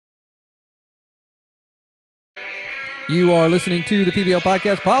You are listening to the PBL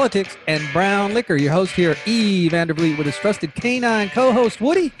Podcast, Politics and Brown Liquor. Your host here, E. Vandervliet, with his trusted canine co-host,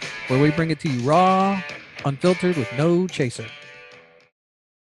 Woody, where we bring it to you raw, unfiltered, with no chaser.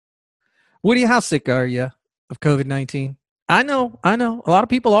 Woody, how sick are you of COVID-19? I know. A lot of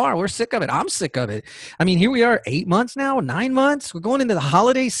people are. We're sick of it. I'm sick of it. I mean, here we are, 8 months now, 9 months. We're going into the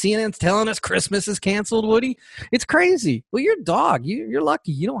holidays. CNN's telling us Christmas is canceled, Woody. It's crazy. Well, you're a dog. You're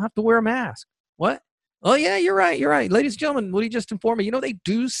lucky. You don't have to wear a mask. What? Oh, yeah, you're right. Ladies and gentlemen, Woody just informed me, they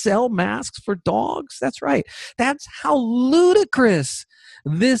do sell masks for dogs. That's right. That's how ludicrous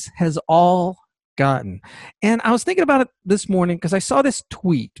this has all gotten. And I was thinking about it this morning because I saw this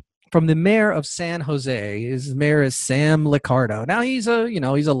tweet from the mayor of San Jose. His mayor is Sam Liccardo. Now he's a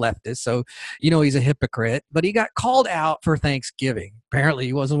leftist, so he's a hypocrite, but he got called out for Thanksgiving. Apparently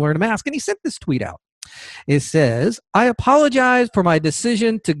he wasn't wearing a mask, and he sent this tweet out. It says, "I apologize for my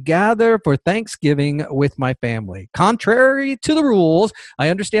decision to gather for Thanksgiving with my family. Contrary to the rules, I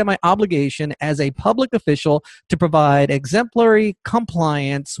understand my obligation as a public official to provide exemplary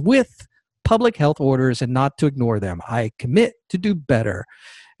compliance with public health orders and not to ignore them. I commit to do better."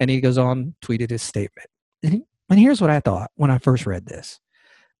 And he goes on, tweeted his statement. And here's what I thought when I first read this.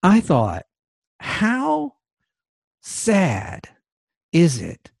 I thought, how sad is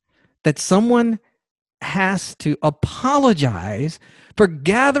it that someone has to apologize for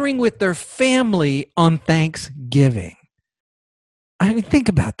gathering with their family on Thanksgiving? I mean, think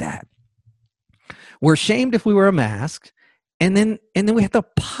about that. We're ashamed if we wear a mask, and then we have to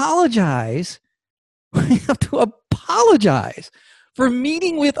apologize. We have to apologize for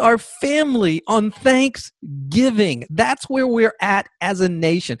meeting with our family on Thanksgiving. That's where we're at as a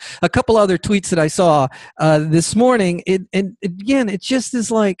nation. A couple other tweets that I saw this morning, and again, it just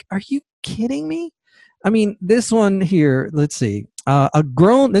is like, are you kidding me? I mean, this one here, let's see.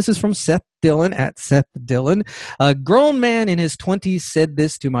 This is from Seth Dillon, at Seth Dillon. A grown man in his 20s said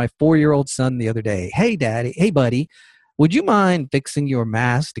this to my 4-year-old son the other day. "Hey, daddy, hey, buddy, would you mind fixing your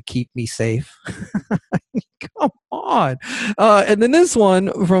mask to keep me safe?" Come on. And then this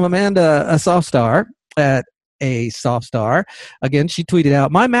one from Amanda, a soft star, at a soft star. Again, she tweeted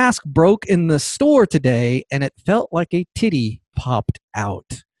out, "My mask broke in the store today and it felt like a titty popped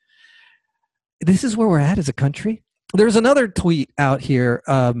out." This is where we're at as a country. There's another tweet out here.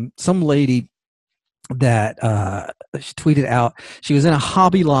 Some lady that she tweeted out, she was in a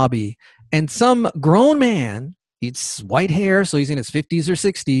Hobby Lobby, and some grown man, he's white hair, so he's in his 50s or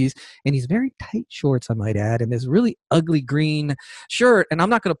 60s, and he's very tight shorts, I might add, and this really ugly green shirt. And I'm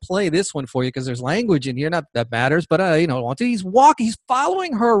not going to play this one for you because there's language in here, not that matters, but he's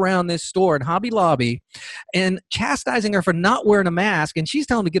following her around this store in Hobby Lobby and chastising her for not wearing a mask, and she's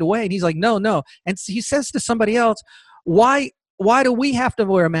telling him to get away, and he's like, no. And he says to somebody else, why do we have to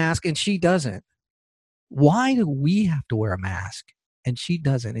wear a mask and she doesn't? Why do we have to wear a mask and she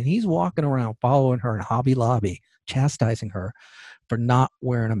doesn't? And he's walking around following her in Hobby Lobby, chastising her for not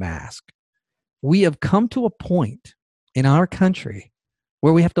wearing a mask. We have come to a point in our country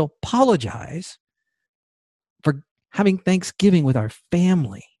where we have to apologize for having Thanksgiving with our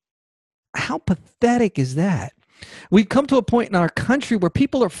family. How pathetic is that? We've come to a point in our country where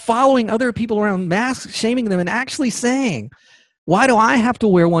people are following other people around, masks, shaming them, and actually saying, "Why do I have to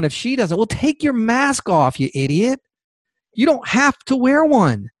wear one if she doesn't?" Well, take your mask off, you idiot. You don't have to wear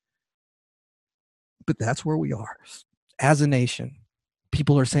one. But that's where we are as a nation.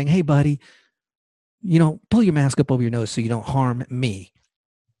 People are saying, "Hey, buddy, pull your mask up over your nose so you don't harm me."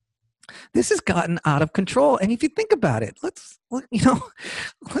 This has gotten out of control. And if you think about it, let's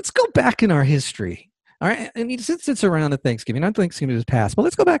go back in our history. All right. And since it's around the Thanksgiving, not Thanksgiving is past, but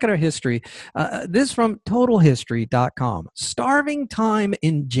let's go back in our history. This from totalhistory.com. Starving time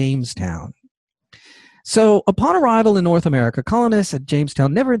in Jamestown. So upon arrival in North America, colonists at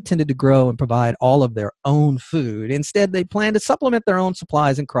Jamestown never intended to grow and provide all of their own food. Instead, they planned to supplement their own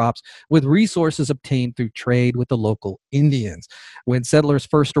supplies and crops with resources obtained through trade with the local Indians. When settlers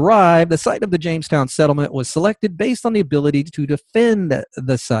first arrived, the site of the Jamestown settlement was selected based on the ability to defend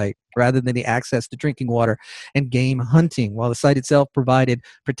the site rather than the access to drinking water and game hunting. While the site itself provided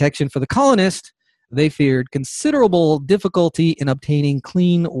protection for the colonists, they feared considerable difficulty in obtaining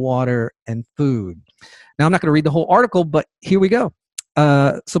clean water and food. Now, I'm not going to read the whole article, but here we go.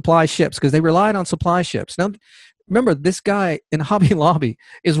 Supply ships, because they relied on supply ships. Now, remember, this guy in Hobby Lobby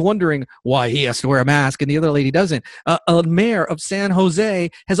is wondering why he has to wear a mask and the other lady doesn't. A mayor of San Jose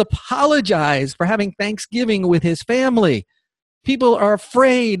has apologized for having Thanksgiving with his family. People are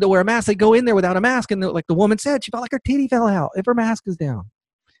afraid to wear a mask. They go in there without a mask, and like the woman said, she felt like her titty fell out if her mask is down.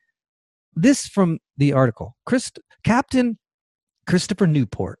 This from the article. Captain Christopher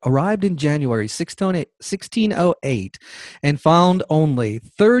Newport arrived in January 1608 and found only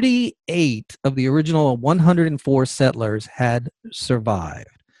 38 of the original 104 settlers had survived.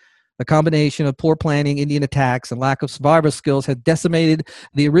 A combination of poor planning, Indian attacks, and lack of survival skills had decimated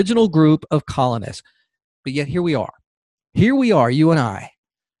the original group of colonists. But yet here we are. Here we are, you and I,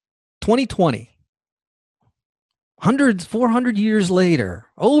 2020, 400 years later,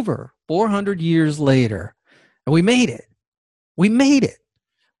 over 400 years later, and we made it. We made it.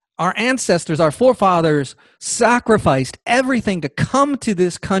 Our ancestors, our forefathers sacrificed everything to come to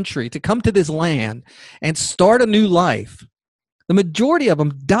this country, to come to this land and start a new life. The majority of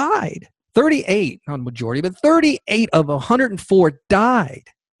them died. 38, not majority, but 38 of 104 died.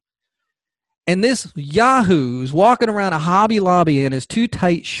 And this Yahoo's walking around a Hobby Lobby in his too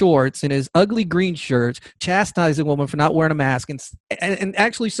tight shorts and his ugly green shirts, chastising a woman for not wearing a mask and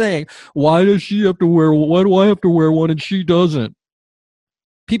actually saying, why does she have to wear, why do I have to wear one and she doesn't?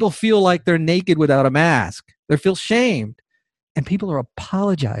 People feel like they're naked without a mask. They feel shamed. And people are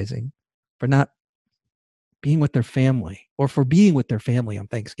apologizing for not being with their family or for being with their family on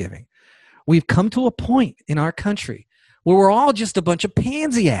Thanksgiving. We've come to a point in our country where we're all just a bunch of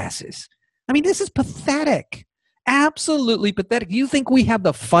pansy asses. I mean, this is pathetic. Absolutely pathetic. You think we have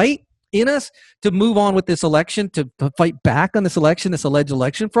the fight in us to move on with this election, to fight back on this election, this alleged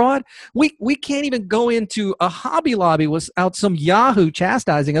election fraud? We can't even go into a Hobby Lobby without some Yahoo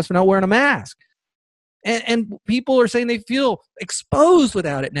chastising us for not wearing a mask. And people are saying they feel exposed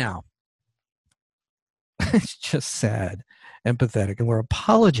without it now. It's just sad and pathetic. And we're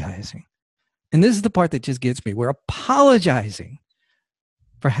apologizing. And this is the part that just gets me. We're apologizing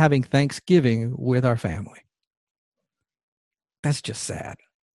for having Thanksgiving with our family. That's just sad.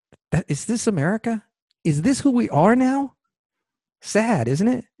 Is this America? Is this who we are now? Sad, isn't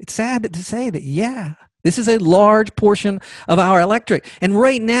it? It's sad to say that, yeah, this is a large portion of our electorate. And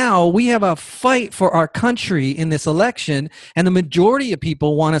right now, we have a fight for our country in this election, and the majority of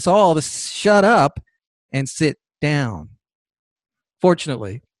people want us all to shut up and sit down.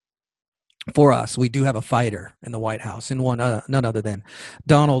 Fortunately, for us, we do have a fighter in the White House, and none other than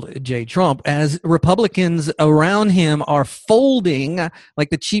Donald J. Trump, as Republicans around him are folding like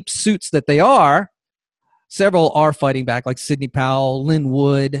the cheap suits that they are. Several are fighting back, like Sidney Powell, Lynn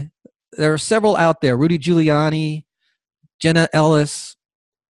Wood. There are several out there, Rudy Giuliani, Jenna Ellis,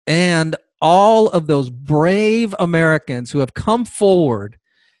 and all of those brave Americans who have come forward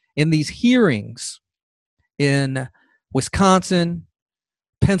in these hearings in Wisconsin,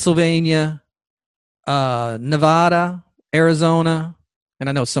 Pennsylvania, Nevada, Arizona, and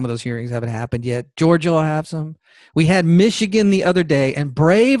I know some of those hearings haven't happened yet. Georgia will have some. We had Michigan the other day, and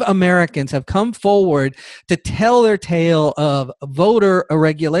brave Americans have come forward to tell their tale of voter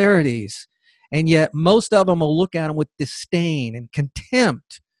irregularities, and yet most of them will look at them with disdain and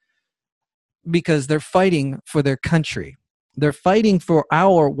contempt because they're fighting for their country. They're fighting for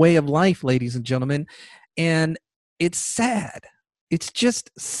our way of life, ladies and gentlemen, and it's sad. It's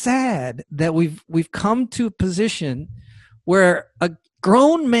just sad that we've come to a position where a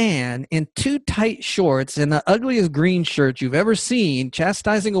grown man in too tight shorts and the ugliest green shirt you've ever seen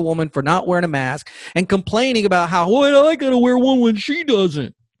chastising a woman for not wearing a mask and complaining about how, well, I gotta wear one when she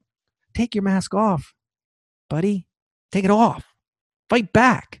doesn't. Take your mask off, buddy. Take it off. Fight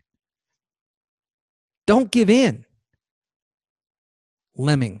back. Don't give in.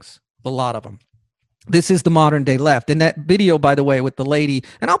 Lemmings, a lot of them. This is the modern day left. And that video, by the way, with the lady,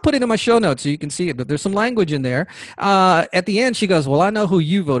 and I'll put it in my show notes so you can see it, but there's some language in there. At the end, she goes, well, I know who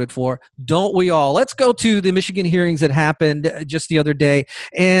you voted for. Don't we all? Let's go to the Michigan hearings that happened just the other day.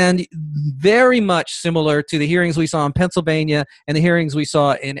 And very much similar to the hearings we saw in Pennsylvania and the hearings we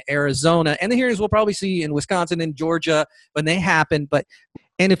saw in Arizona and the hearings we'll probably see in Wisconsin and Georgia when they happen.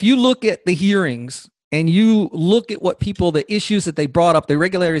 And if you look at the hearings, and you look at what the issues that they brought up, the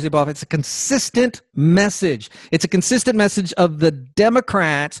irregularities they brought up, it's a consistent message. It's a consistent message of the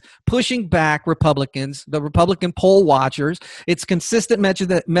Democrats pushing back Republicans, the Republican poll watchers. It's consistent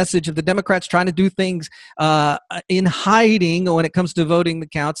message of the Democrats trying to do things in hiding when it comes to voting the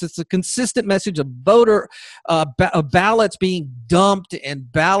counts. It's a consistent message of voter ballots being dumped and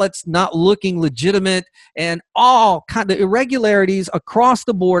ballots not looking legitimate, and all kind of irregularities across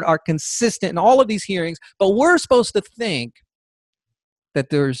the board are consistent in all of these hearings. But we're supposed to think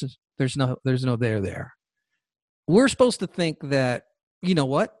that there's no there. We're supposed to think that, you know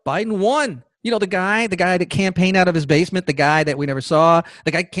what, Biden won. You know, the guy that campaigned out of his basement, the guy that we never saw,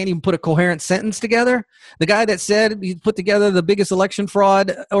 the guy can't even put a coherent sentence together, the guy that said he put together the biggest election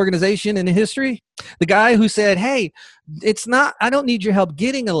fraud organization in history, the guy who said, hey, I don't need your help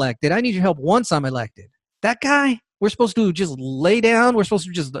getting elected. I need your help once I'm elected. That guy, We're supposed to just lay down. We're supposed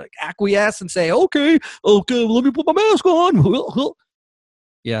to just acquiesce and say, okay, let me put my mask on.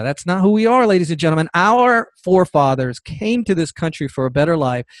 Yeah, that's not who we are, ladies and gentlemen. Our forefathers came to this country for a better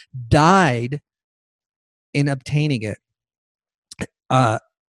life, died in obtaining it.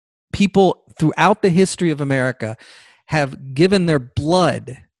 People throughout the history of America have given their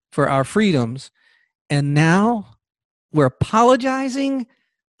blood for our freedoms, and now we're apologizing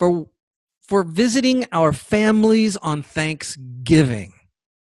for visiting our families on Thanksgiving.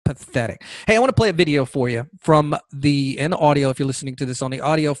 Pathetic. Hey, I want to play a video for you from and audio, if you're listening to this on the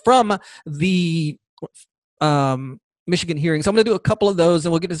audio, from the Michigan hearings. I'm going to do a couple of those,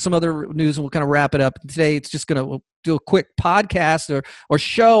 and we'll get to some other news, and we'll kind of wrap it up. Today, it's just we'll do a quick podcast or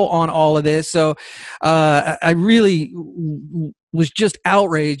show on all of this. So I really was just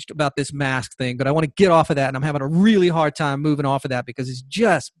outraged about this mask thing, but I want to get off of that, and I'm having a really hard time moving off of that because it's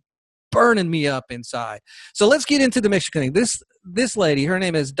just burning me up inside. So let's get into the Michigan thing. This lady, her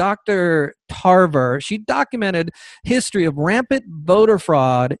name is Dr. Tarver. She documented history of rampant voter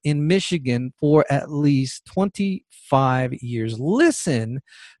fraud in Michigan for at least 25 years. Listen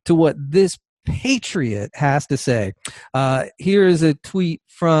to what this patriot has to say. Here is a tweet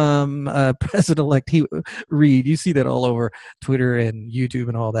from President-elect Reed. You see that all over Twitter and YouTube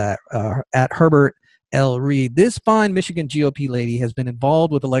and all that, at Herbert L. Reed. This fine Michigan GOP lady has been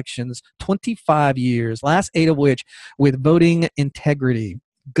involved with elections 25 years, last 8 of which with voting integrity.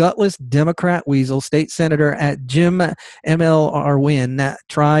 Gutless Democrat weasel state senator at Jim M.L. Arwin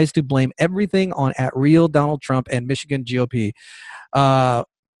tries to blame everything on at-real Donald Trump and Michigan GOP. Now,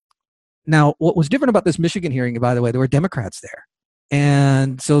 what was different about this Michigan hearing, by the way, there were Democrats there.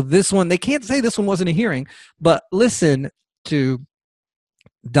 And so this one, they can't say this one wasn't a hearing, but listen to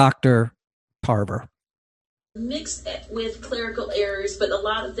Dr. Tarver. Mixed with clerical errors, but a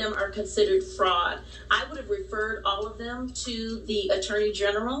lot of them are considered fraud. I would have referred all of them to the Attorney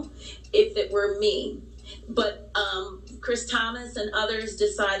General if it were me. But Chris Thomas and others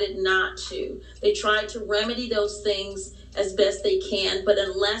decided not to. They tried to remedy those things as best they can, but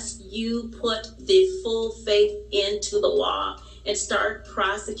unless you put the full faith into the law and start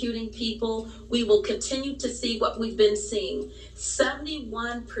prosecuting people, we will continue to see what we've been seeing.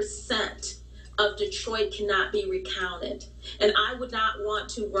 71% of Detroit cannot be recounted. And I would not want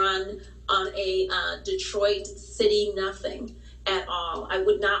to run on a Detroit city nothing at all. I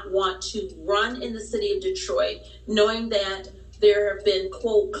would not want to run in the city of Detroit knowing that there have been,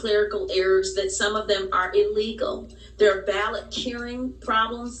 quote, clerical errors, that some of them are illegal. There are ballot curing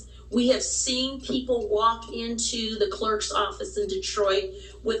problems. We have seen people walk into the clerk's office in Detroit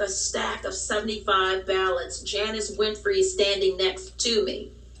with a stack of 75 ballots. Janice Winfrey is standing next to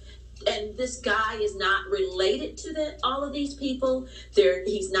me. And this guy is not related to all of these people.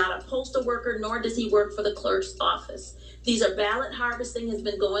 He's not a postal worker, nor does he work for the clerk's office. These are ballot harvesting has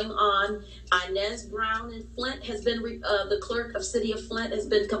been going on. Inez Brown in Flint has been, the clerk of City of Flint has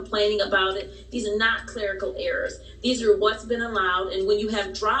been complaining about it. These are not clerical errors. These are what's been allowed. And when you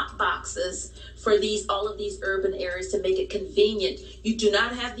have drop boxes for all of these urban areas to make it convenient, you do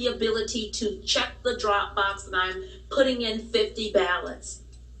not have the ability to check the drop box and I'm putting in 50 ballots.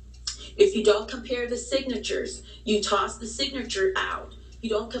 If you don't compare the signatures, you toss the signature out. You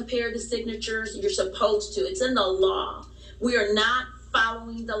don't compare the signatures, you're supposed to. It's in the law. We are not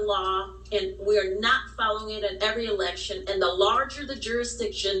following the law, and we are not following it at every election. And the larger the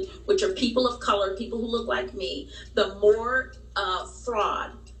jurisdiction, which are people of color, people who look like me, the more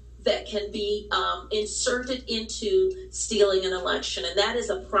fraud that can be inserted into stealing an election. And that is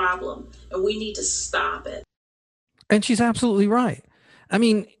a problem, and we need to stop it. And she's absolutely right. I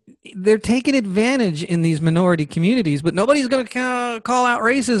mean, they're taking advantage in these minority communities, but nobody's going to call out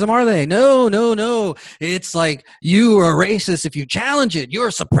racism, are they? No. It's like, you are racist if you challenge it.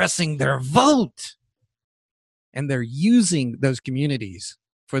 You're suppressing their vote. And they're using those communities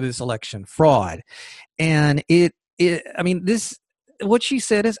for this election fraud. And what she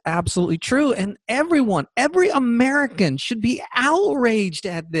said is absolutely true. And every American should be outraged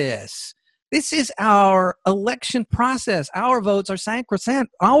at this. This is our election process. Our votes are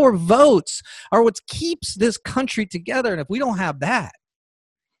sacrosanct. Our votes are what keeps this country together. And if we don't have that,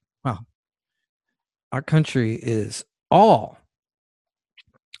 well, our country is all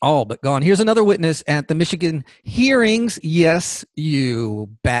but gone. Here's another witness at the Michigan hearings. Yes, you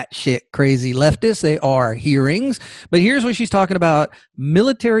batshit crazy leftists, they are hearings. But here's what she's talking about: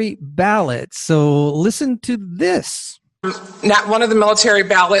 military ballots. So listen to this. Not one of the military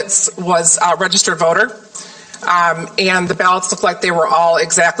ballots was a registered voter, and the ballots looked like they were all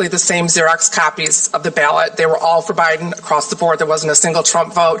exactly the same Xerox copies of the ballot. They were all for Biden across the board. There wasn't a single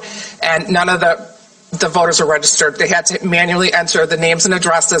Trump vote, and none of the the voters were registered. They had to manually enter the names and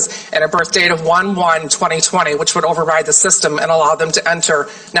addresses and a birth date of 1/1/2020, which would override the system and allow them to enter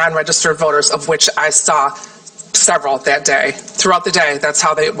non-registered voters, of which I saw several that day. Throughout the day, that's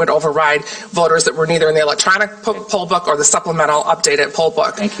how they would override voters that were neither in the electronic poll book or the supplemental updated poll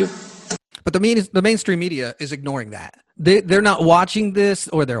book. Thank you. But the mainstream media is ignoring that. They're not watching this,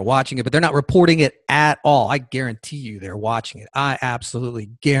 or they're watching it, but they're not reporting it at all. I guarantee you they're watching it. I absolutely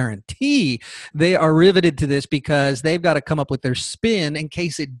guarantee they are riveted to this because they've got to come up with their spin in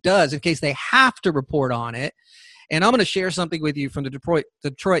case it does, in case they have to report on it. And I'm going to share something with you from the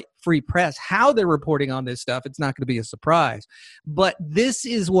Detroit Free Press, how they're reporting on this stuff. It's not going to be a surprise. But this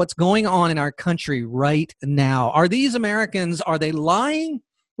is what's going on in our country right now. Are these Americans, are they lying?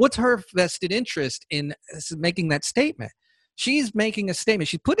 What's her vested interest in making that statement? She's making a statement.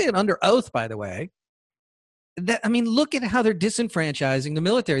 She's putting it under oath, by the way. Look at how they're disenfranchising the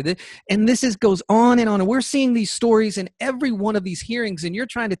military. And this goes on and on. And we're seeing these stories in every one of these hearings. And you're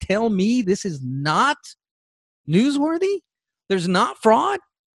trying to tell me this is not newsworthy? There's not fraud?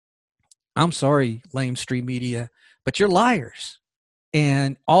 I'm sorry, lamestream media, but you're liars.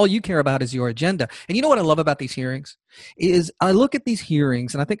 And all you care about is your agenda. And you know what I love about these hearings? Is I look at these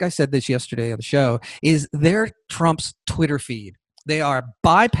hearings, and I think I said this yesterday on the show, is they're Trump's Twitter feed. They are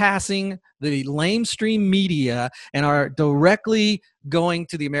bypassing the lamestream media and are directly going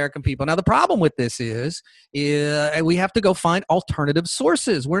to the American people. Now, the problem with this is we have to go find alternative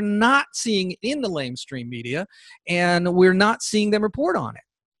sources. We're not seeing it in the lamestream media, and we're not seeing them report on it.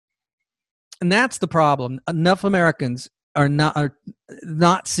 And that's the problem. Enough Americans are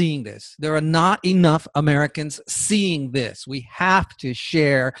not seeing this. There are not enough Americans seeing this. We have to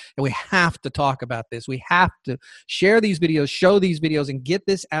share, and we have to talk about this. We have to share these videos, show these videos, and get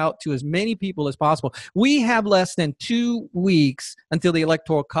this out to as many people as possible. We have less than 2 weeks until the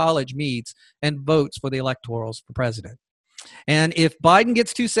Electoral College meets and votes for the electorals for president. And if Biden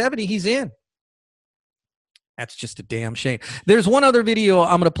gets 270, he's in. That's just a damn shame. There's one other video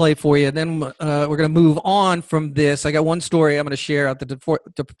I'm going to play for you. Then we're going to move on from this. I got one story I'm going to share out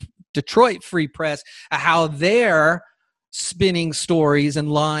the Detroit Free Press, how they're spinning stories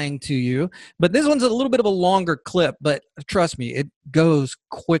and lying to you. But this one's a little bit of a longer clip, but trust me, it goes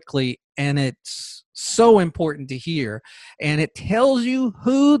quickly and it's so important to hear. And it tells you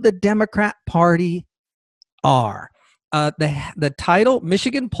who the Democrat Party are. The title,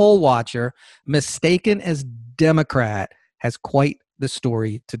 Michigan Poll Watcher, Mistaken as Democrat, has quite the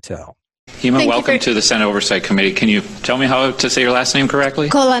story to tell. Hema, welcome to the Senate Oversight Committee. Can you tell me how to say your last name correctly?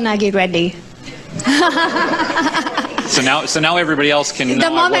 Kolanagi Reddy. So now everybody else can know.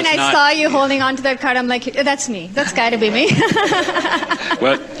 The moment I saw you holding on to that card, I'm like, that's me. That's got to be me.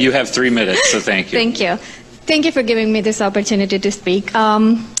 Well, you have 3 minutes, so thank you. Thank you. Thank you for giving me this opportunity to speak.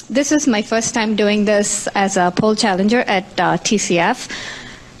 This is my first time doing this as a poll challenger at TCF.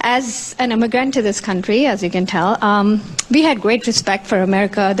 As an immigrant to this country, as you can tell, we had great respect for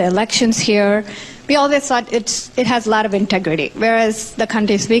America, the elections here. We always thought it has a lot of integrity, whereas the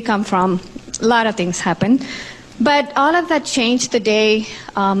countries we come from, a lot of things happen. But all of that changed the day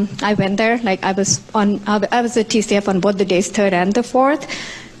I went there. Like I was at TCF on both the days 3rd and the 4th.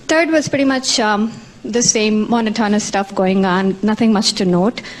 3rd was pretty much the same monotonous stuff going on, nothing much to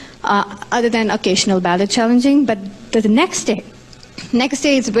note, other than occasional ballot challenging. But the next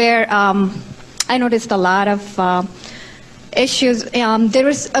day is where I noticed a lot of issues. There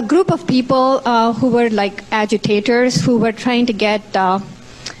was a group of people who were like agitators who were trying to get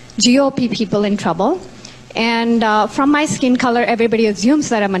GOP people in trouble. And from my skin color, everybody assumes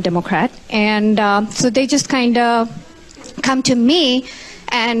that I'm a Democrat. And so they just kind of come to me.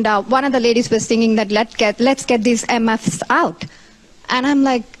 And one of the ladies was singing that let's get these MFs out. And I'm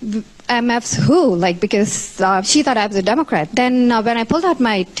like, MFs who? Like, because she thought I was a Democrat. Then when I pulled out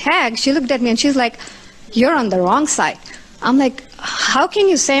my tag, she looked at me and she's like, you're on the wrong side. I'm like, how can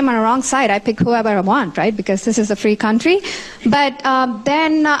you say I'm on the wrong side? I pick whoever I want, right? Because this is a free country. But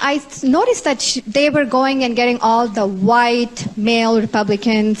then I noticed that they were going and getting all the white male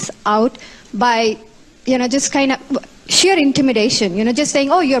Republicans out by, just kind of sheer intimidation, just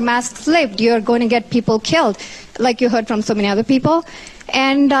saying, oh, you're masked flipped, you're going to get people killed, like you heard from so many other people.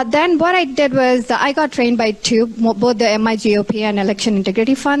 And then what I did was I got trained by both the MIGOP and Election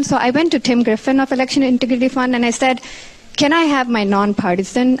Integrity Fund. So I went to Tim Griffin of Election Integrity Fund and I said, can I have my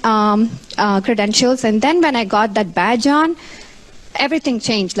nonpartisan credentials? And then when I got that badge on, everything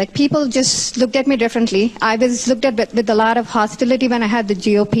changed. Like people just looked at me differently. I was looked at with a lot of hostility when I had the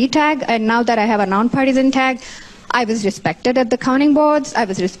GOP tag. And now that I have a nonpartisan tag, I was respected at the counting boards. I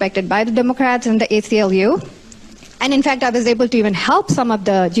was respected by the Democrats and the ACLU. And in fact, I was able to even help some of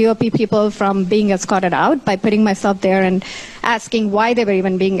the GOP people from being escorted out by putting myself there and asking why they were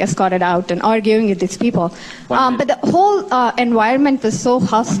even being escorted out and arguing with these people. But the whole environment was so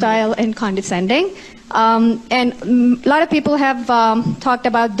hostile and condescending. And a lot of people have talked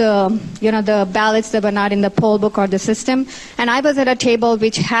about the ballots that were not in the poll book or the system. And I was at a table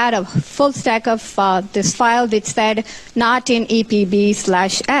which had a full stack of this file which said not in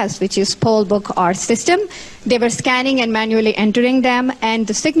EPB/S, which is poll book or system. They were scanning and manually entering them, and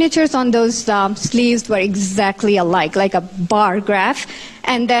the signatures on those sleeves were exactly alike, like a bar graph.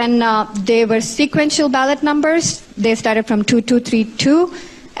 And then they were sequential ballot numbers. They started from 2232,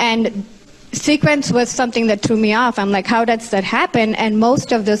 and sequence was something that threw me off. I'm like, how does that happen? And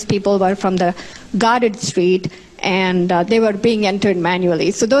most of those people were from the Goddard Street, and they were being entered manually.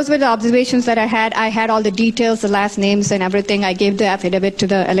 So those were the observations that I had. I had all the details, the last names and everything. I gave the affidavit to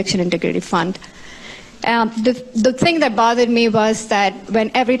the Election Integrity Fund. The thing that bothered me was that when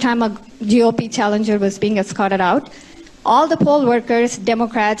every time a GOP challenger was being escorted out, all the poll workers,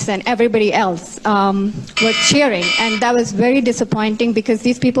 Democrats, and everybody else were cheering. And that was very disappointing because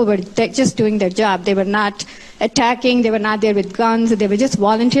these people were just doing their job. They were not attacking. They were not there with guns. They were just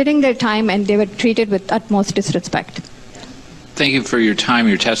volunteering their time, and they were treated with utmost disrespect. Thank you for your time,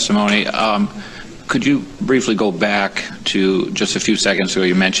 your testimony. Could you briefly go back to just a few seconds ago?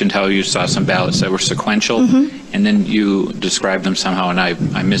 You mentioned how you saw some ballots that were sequential, and then you described them somehow, and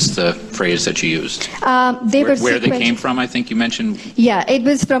I missed the phrase that you used. Where they came from, I think you mentioned? Yeah, it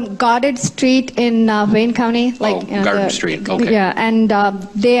was from Goddard Street in Wayne County. Goddard Street, okay. Yeah, and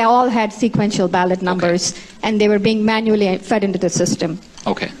they all had sequential ballot numbers, and they were being manually fed into the system.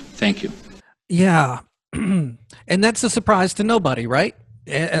 Okay, thank you. Yeah, and that's a surprise to nobody, right?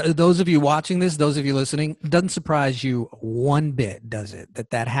 Those of you watching this, those of you listening, doesn't surprise you one bit, does it?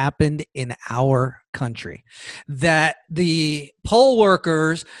 That happened in our country. That the poll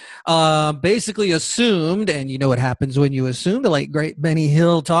workers basically assumed, and you know what happens when you assume, the late great Benny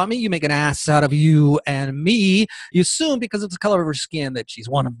Hill taught me, you make an ass out of you and me. You assume because of the color of her skin that she's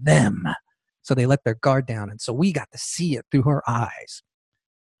one of them. So they let their guard down, and so we got to see it through her eyes.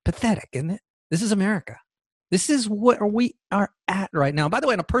 Pathetic, isn't it? This is America. This is where we are at right now. By the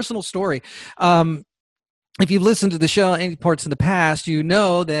way, on a personal story, if you've listened to the show any parts in the past, you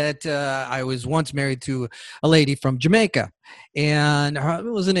know that I was once married to a lady from Jamaica, and it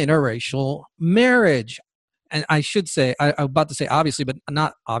was an interracial marriage. And I should say, I'm about to say obviously, but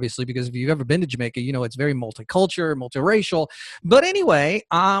not obviously, because if you've ever been to Jamaica, you know it's very multicultural, multiracial. But anyway,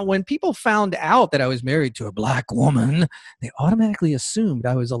 when people found out that I was married to a black woman, they automatically assumed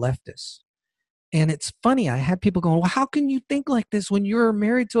I was a leftist. And it's funny, I had people going, well, how can you think like this when you're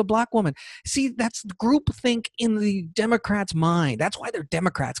married to a black woman? See, that's groupthink in the Democrats' mind. That's why they're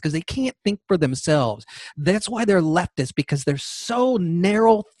Democrats, because they can't think for themselves. That's why they're leftists, because they're so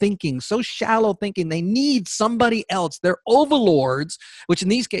narrow thinking, so shallow thinking. They need somebody else. They're overlords, which in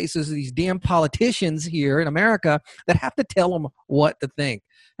these cases are these damn politicians here in America that have to tell them what to think.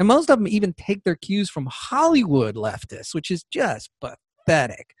 And most of them even take their cues from Hollywood leftists, which is just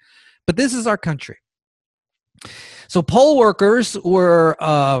pathetic. But this is our country. So poll workers were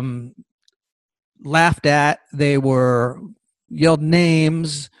laughed at. They were yelled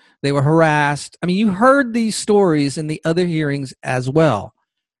names. They were harassed. I mean, you heard these stories in the other hearings as well.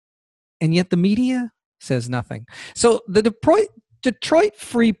 And yet the media says nothing. So the Detroit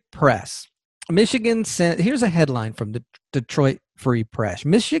Free Press, Michigan Senate, here's a headline from the Detroit Free Press.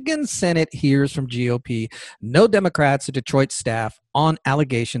 Michigan Senate hears from GOP, no Democrats to Detroit staff on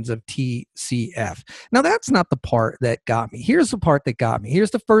allegations of TCF. Now, that's not the part that got me. Here's the part that got me.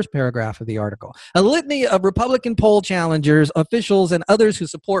 Here's the first paragraph of the article. A litany of Republican poll challengers, officials, and others who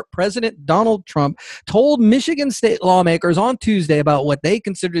support President Donald Trump told Michigan state lawmakers on Tuesday about what they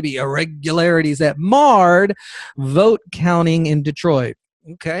consider to be irregularities that marred vote counting in Detroit.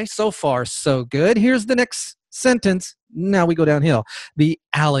 Okay, so far, so good. Here's the next sentence. Now we go downhill. The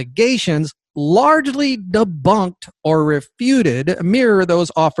allegations, largely debunked or refuted, mirror those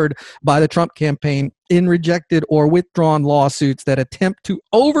offered by the Trump campaign in rejected or withdrawn lawsuits that attempt to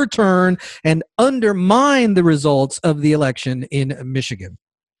overturn and undermine the results of the election in Michigan.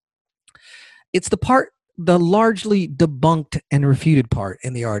 It's the largely debunked and refuted part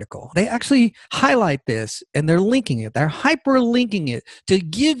in the article. They actually highlight this, and they're linking it. They're hyperlinking it to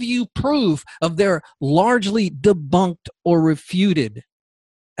give you proof of their largely debunked or refuted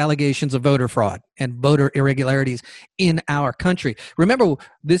allegations of voter fraud and voter irregularities in our country. Remember,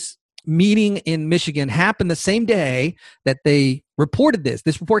 this meeting in Michigan happened the same day that they reported this.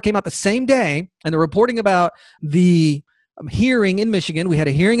 This report came out the same day, and they're reporting about the hearing in Michigan. We had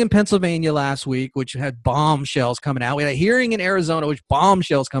a hearing in Pennsylvania last week, which had bombshells coming out. We had a hearing in Arizona, which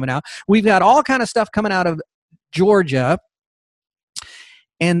bombshells coming out. We've got all kind of stuff coming out of Georgia.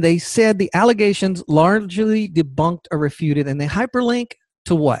 And they said the allegations largely debunked or refuted, and they hyperlink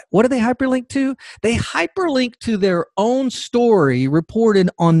to what? What do they hyperlink to? They hyperlink to their own story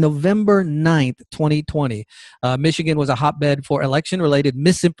reported on November 9th, 2020. Michigan was a hotbed for election-related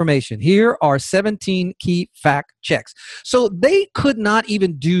misinformation. Here are 17 key fact checks. So they could not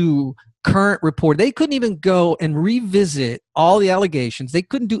even do current report. They couldn't even go and revisit all the allegations. They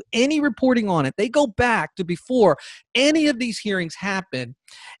couldn't do any reporting on it. They go back to before any of these hearings happened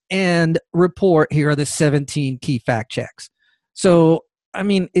and report, here are the 17 key fact checks. So, I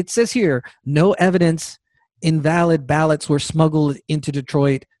mean, it says here, no evidence invalid ballots were smuggled into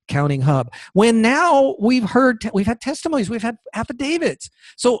Detroit counting hub. When now we've had testimonies, we've had affidavits.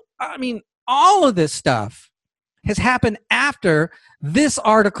 So, I mean, all of this stuff has happened after this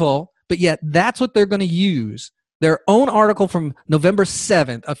article, but yet that's what they're going to use. Their own article from November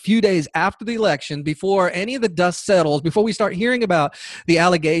 7th, a few days after the election, before any of the dust settles, before we start hearing about the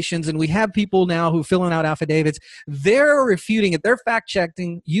allegations, and we have people now who are filling out affidavits, they're refuting it. They're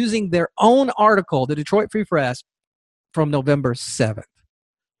fact-checking using their own article, the Detroit Free Press, from November 7th.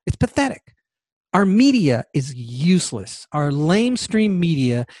 It's pathetic. Our media is useless. Our lamestream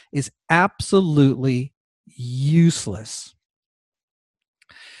media is absolutely useless.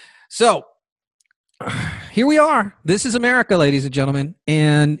 So, here we are. This is America, ladies and gentlemen.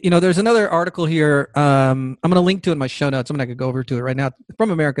 And, you know, there's another article here. I'm going to link to it in my show notes. I'm not going to go over to it right now. From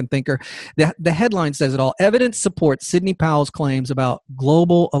American Thinker. The headline says it all. Evidence supports Sidney Powell's claims about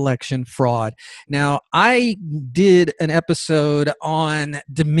global election fraud. Now, I did an episode on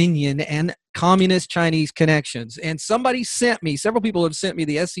Dominion and communist Chinese connections. And somebody sent me, several people have sent me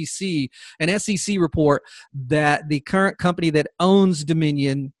an SEC report that the current company that owns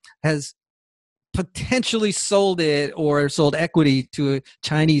Dominion has potentially sold it or sold equity to a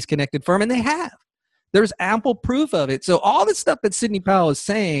Chinese connected firm, and they have. There's ample proof of it. So all the stuff that Sidney Powell is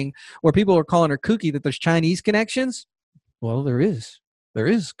saying, where people are calling her kooky, that there's Chinese connections, well, there is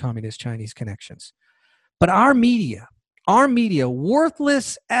communist Chinese connections. But our media,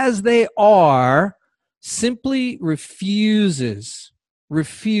 worthless as they are, simply refuses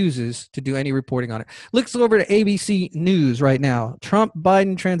to do any reporting on it. Let's go over to ABC News right now.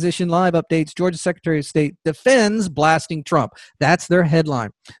 Trump-Biden transition live updates. Georgia Secretary of State defends blasting Trump. That's their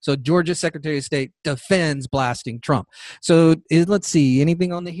headline. So Georgia Secretary of State defends blasting Trump. So let's see.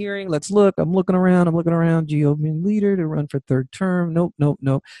 Anything on the hearing? Let's look. I'm looking around. GOP leader to run for third term. Nope.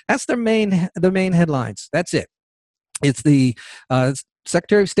 That's their main headlines. That's it. It's the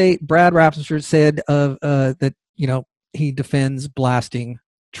Secretary of State, Brad Raffensperger, said that, you know, he defends blasting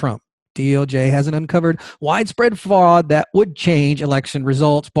Trump. DOJ hasn't uncovered widespread fraud that would change election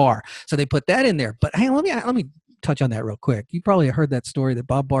results, Barr. So they put that in there. But hey, let me touch on that real quick. You probably heard that story that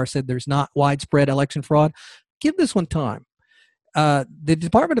Bob Barr said there's not widespread election fraud. Give this one time. The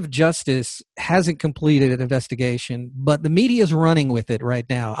Department of Justice hasn't completed an investigation, but the media is running with it right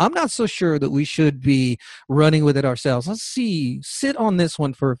now. I'm not so sure that we should be running with it ourselves. Let's sit on this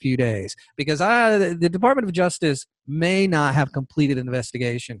one for a few days, because the Department of Justice may not have completed an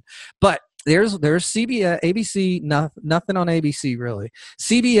investigation. But there's CBS, ABC, nothing on ABC really.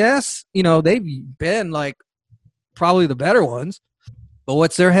 CBS, you know, they've been like probably the better ones. But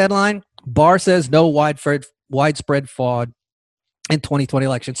what's their headline? Barr says no widespread fraud in 2020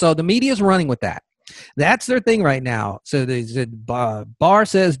 election. So the media is running with that. That's their thing right now. So Barr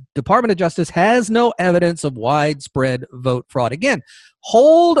says Department of Justice has no evidence of widespread vote fraud. Again,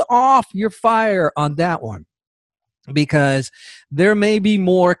 hold off your fire on that one, because there may be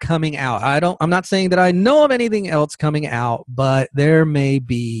more coming out. I'm not saying that I know of anything else coming out, but there may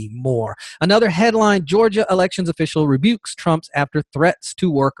be more. Another headline, Georgia elections official rebukes Trump after threats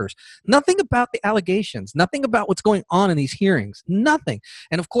to workers. Nothing about the allegations, nothing about what's going on in these hearings, nothing.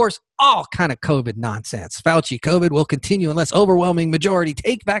 And of course, all kind of COVID nonsense. Fauci, COVID will continue unless overwhelming majority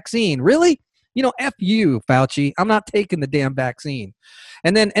take vaccine. Really? You know, F you, Fauci. I'm not taking the damn vaccine.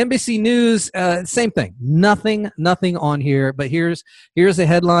 And then NBC News, same thing. Nothing on here. But here's a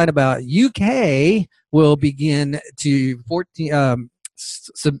headline about UK will begin to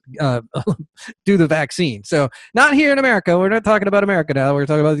do the vaccine. So not here in America. We're not talking about America now. We're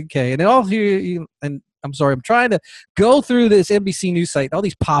talking about the UK. And then all here, and I'm sorry, I'm trying to go through this NBC News site. All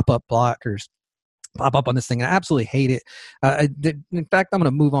these pop-up blockers pop up on this thing. I absolutely hate it. In fact, I'm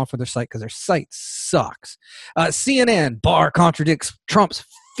going to move on from their site because their site sucks. CNN, Barr contradicts Trump's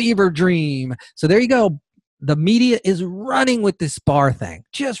fever dream. So there you go. The media is running with this Barr thing,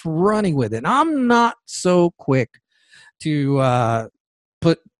 just running with it. And I'm not so quick to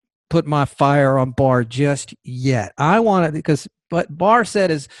put my fire on Barr just yet. I want to, because what Barr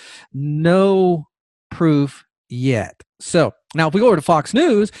said is no proof yet. So now if we go over to Fox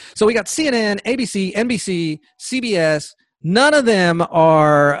News, so we got CNN, ABC, NBC, CBS. None of them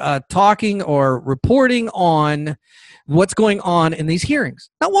are talking or reporting on what's going on in these hearings.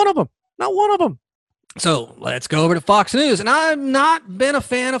 Not one of them. Not one of them. So let's go over to Fox News. And I've not been a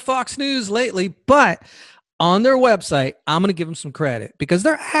fan of Fox News lately, but on their website, I'm going to give them some credit because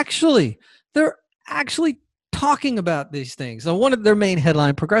they're actually talking about these things. So one of their main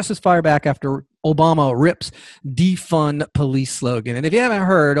headline, progressives fire back after Obama rips defund police slogan. And if you haven't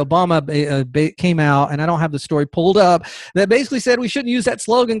heard, Obama came out, and I don't have the story pulled up, that basically said we shouldn't use that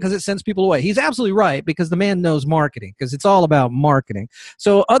slogan because it sends people away. He's absolutely right, because the man knows marketing, because it's all about marketing.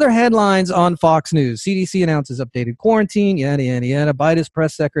 So other headlines on Fox News: CDC announces updated quarantine, yada, yada, yada. Biden's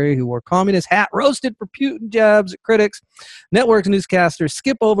press secretary who wore communist hat roasted for Putin jabs at critics. Networks newscasters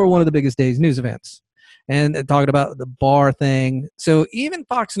skip over one of the biggest day's news events. And talking about the Barr thing. So even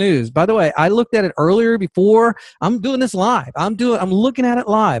Fox News, by the way, I looked at it earlier before. I'm doing this live. I'm looking at it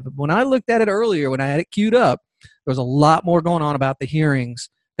live. When I looked at it earlier, when I had it queued up, there was a lot more going on about the hearings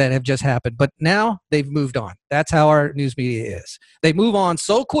that have just happened. But now they've moved on. That's how our news media is. They move on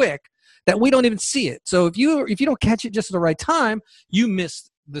so quick that we don't even see it. So if you don't catch it just at the right time, you miss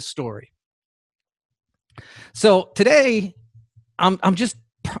the story. So today, I'm just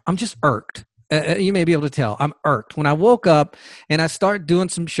irked. You may be able to tell I'm irked. When I woke up and I start doing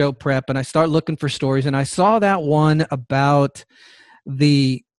some show prep and I start looking for stories, and I saw that one about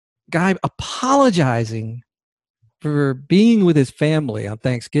the guy apologizing for being with his family on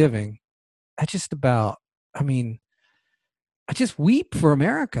Thanksgiving. I just weep for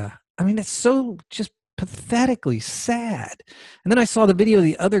America. I mean, it's so just pathetically sad. And then I saw the video of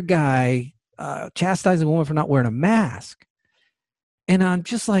the other guy chastising a woman for not wearing a mask. And I'm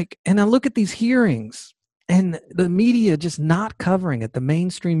just like, and I look at these hearings and the media just not covering it, the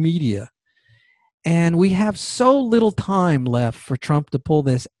mainstream media. And we have so little time left for Trump to pull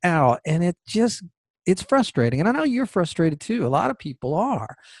this out. And it's frustrating. And I know you're frustrated too. A lot of people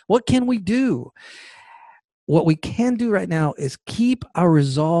are. What can we do? What we can do right now is keep our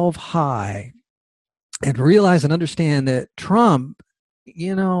resolve high and realize and understand that Trump,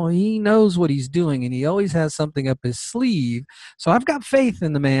 he knows what he's doing, and he always has something up his sleeve. So I've got faith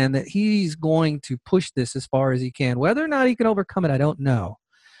in the man that he's going to push this as far as he can. Whether or not he can overcome it, I don't know.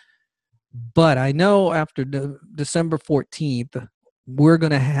 But I know after December 14th, we're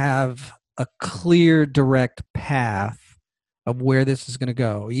going to have a clear, direct path of where this is going to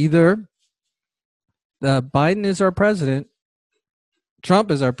go. Either Biden is our president,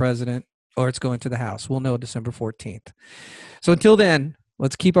 Trump is our president, or it's going to the House. We'll know December 14th. So until then,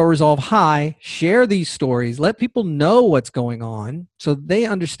 let's keep our resolve high, share these stories, let people know what's going on so they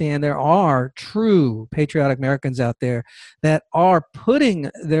understand there are true patriotic Americans out there that are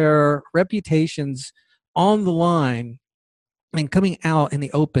putting their reputations on the line and coming out in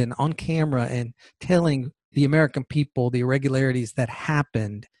the open on camera and telling the American people the irregularities that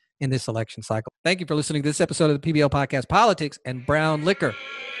happened in this election cycle. Thank you for listening to this episode of the PBL Podcast, Politics and Brown Liquor.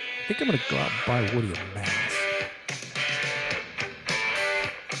 I think I'm going to go out and buy Woody a mask.